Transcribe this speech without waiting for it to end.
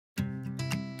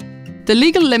The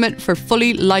legal limit for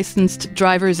fully licensed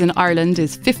drivers in Ireland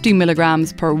is 50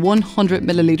 milligrams per 100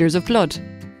 millilitres of blood.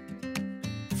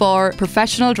 For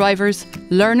professional drivers,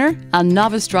 learner and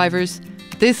novice drivers,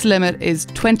 this limit is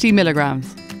 20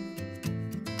 milligrams.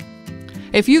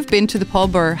 If you've been to the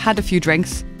pub or had a few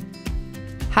drinks,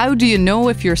 how do you know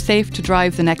if you're safe to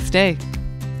drive the next day?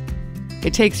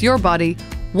 It takes your body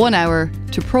 1 hour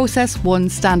to process one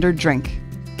standard drink.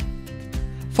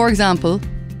 For example,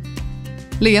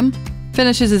 Liam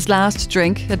finishes his last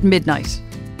drink at midnight.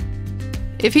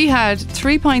 If he had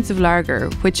 3 pints of lager,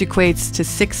 which equates to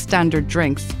 6 standard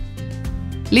drinks,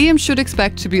 Liam should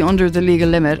expect to be under the legal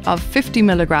limit of 50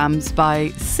 milligrams by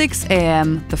 6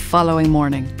 a.m. the following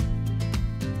morning.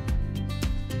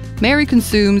 Mary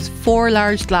consumes 4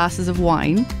 large glasses of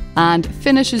wine and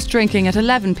finishes drinking at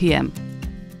 11 p.m.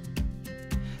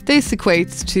 This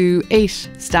equates to 8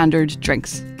 standard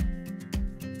drinks.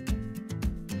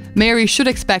 Mary should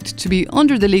expect to be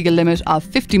under the legal limit of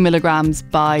 50 milligrams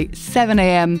by 7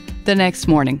 a.m. the next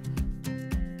morning.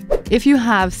 If you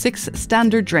have 6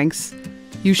 standard drinks,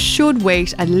 you should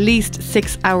wait at least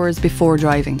 6 hours before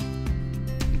driving.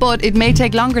 But it may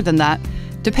take longer than that,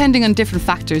 depending on different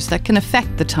factors that can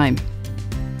affect the time.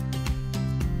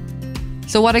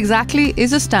 So what exactly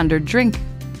is a standard drink?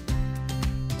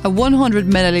 A 100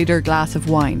 millilitre glass of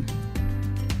wine,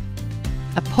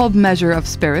 a pub measure of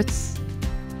spirits,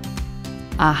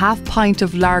 a half pint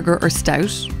of lager or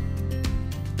stout.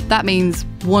 That means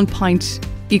 1 pint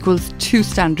equals 2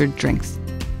 standard drinks.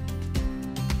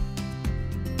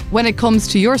 When it comes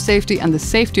to your safety and the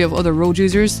safety of other road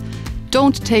users,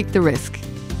 don't take the risk.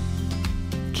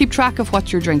 Keep track of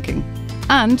what you're drinking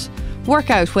and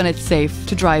work out when it's safe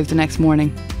to drive the next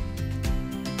morning.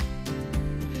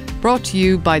 Brought to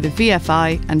you by the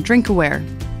VFI and Drink Aware.